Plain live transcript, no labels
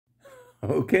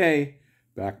Okay,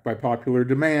 back by popular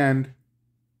demand.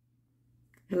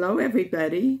 Hello,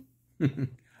 everybody.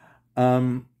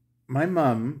 My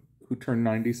mom, who turned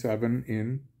 97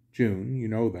 in June, you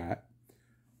know that,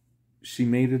 she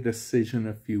made a decision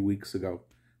a few weeks ago.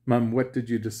 Mom, what did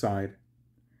you decide?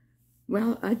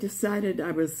 Well, I decided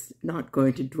I was not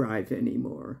going to drive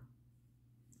anymore.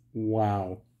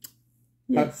 Wow.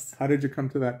 Yes. How did you come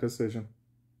to that decision?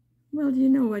 Well, you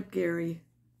know what, Gary?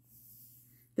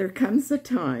 There comes a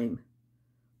time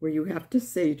where you have to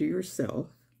say to yourself,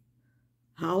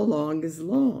 how long is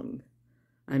long?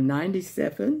 I'm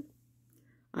 97.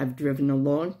 I've driven a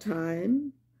long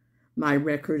time. My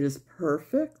record is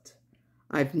perfect.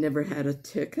 I've never had a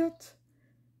ticket.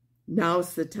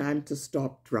 Now's the time to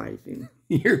stop driving.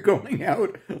 You're going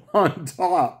out on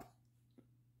top.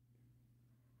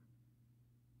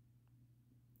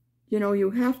 You know,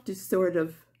 you have to sort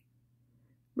of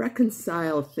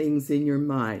reconcile things in your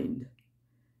mind.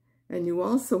 And you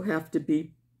also have to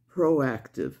be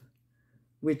proactive,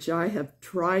 which I have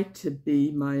tried to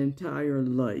be my entire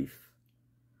life.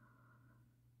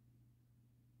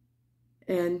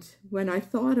 And when I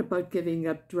thought about giving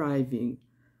up driving,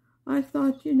 I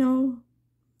thought,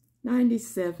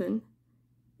 97,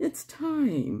 it's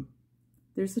time.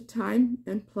 There's a time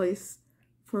and place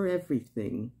for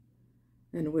everything.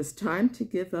 And it was time to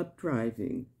give up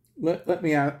driving. Let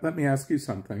me ask you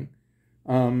something.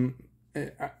 I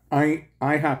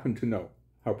happen to know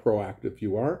how proactive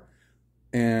you are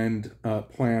and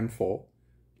planful.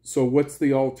 So what's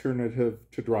the alternative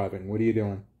to driving? What are you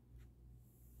doing?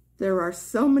 There are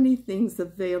so many things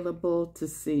available to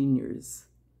seniors.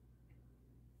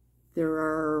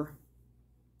 You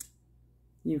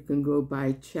can go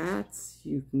by Chats,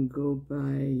 you can go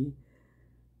by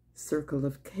Circle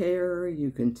of Care,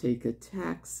 you can take a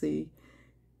taxi.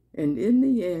 And in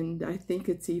the end, I think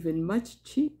it's even much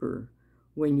cheaper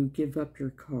when you give up your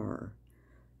car.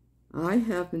 I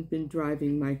haven't been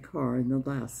driving my car in the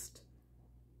last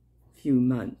few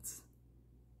months.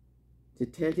 To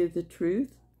tell you the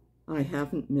truth, I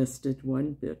haven't missed it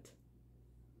one bit.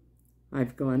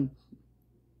 I've gone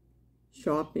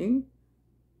shopping,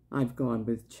 I've gone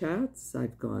with Chats,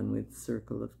 I've gone with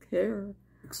Circle of Care.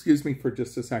 Excuse me for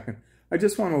just a second. I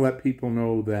just want to let people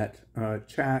know that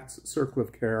Chats, Circle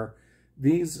of Care,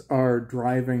 these are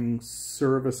driving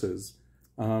services,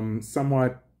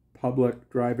 somewhat public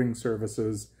driving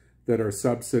services that are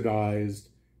subsidized.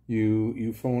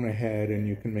 You phone ahead and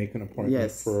you can make an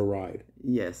appointment for a ride.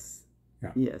 Yes.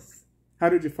 Yeah. Yes. How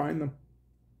did you find them?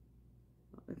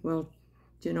 Well,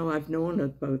 I've known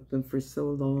about them for so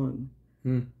long.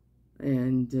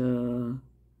 And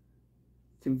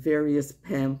through various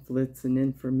pamphlets and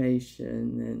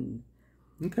information,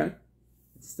 and okay,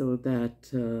 so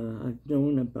that I've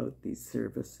known about these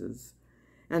services.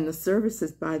 And the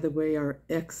services, by the way, are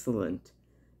excellent.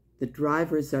 The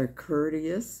drivers are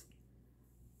courteous,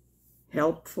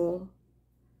 helpful,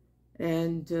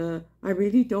 and I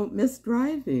really don't miss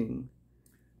driving.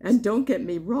 And don't get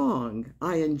me wrong,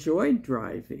 I enjoyed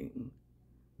driving,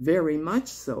 very much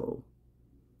so.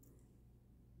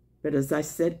 But as I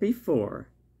said before,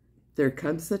 there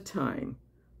comes a time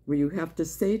where you have to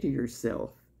say to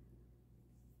yourself,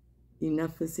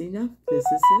 enough is enough, this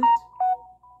is it.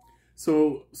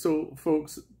 So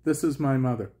folks, this is my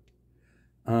mother.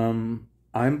 I'm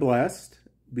blessed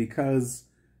because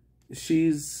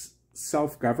she's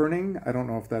self-governing. I don't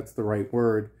know if that's the right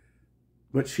word,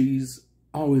 but she's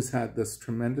always had this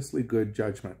tremendously good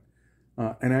judgment.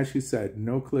 And as she said,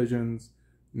 no collisions,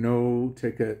 no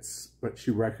tickets, but she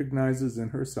recognizes in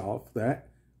herself that,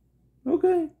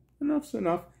 okay, enough's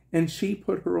enough. And she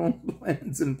put her own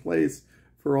plans in place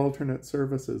for alternate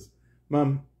services.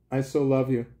 Mom, I so love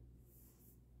you.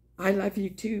 I love you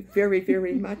too very,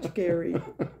 very much, Gary.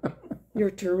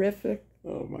 You're terrific.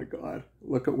 Oh my God.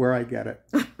 Look at where I get it.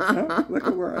 Look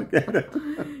at where I get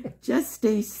it. Just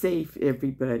stay safe,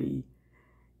 everybody.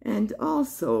 And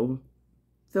also,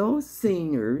 those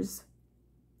seniors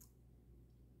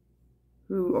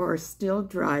who are still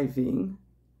driving,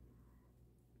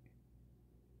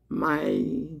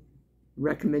 my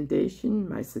recommendation,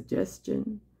 my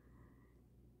suggestion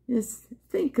is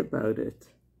think about it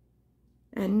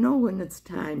and know when it's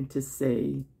time to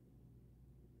say,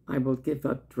 I will give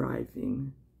up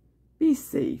driving. Be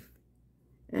safe.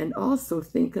 And also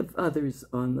think of others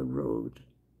on the road,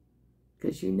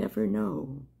 because you never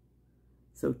know.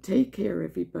 So take care,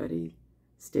 everybody.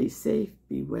 Stay safe,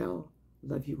 be well.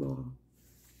 Love you all.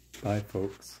 Bye,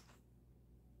 folks.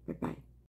 Bye-bye.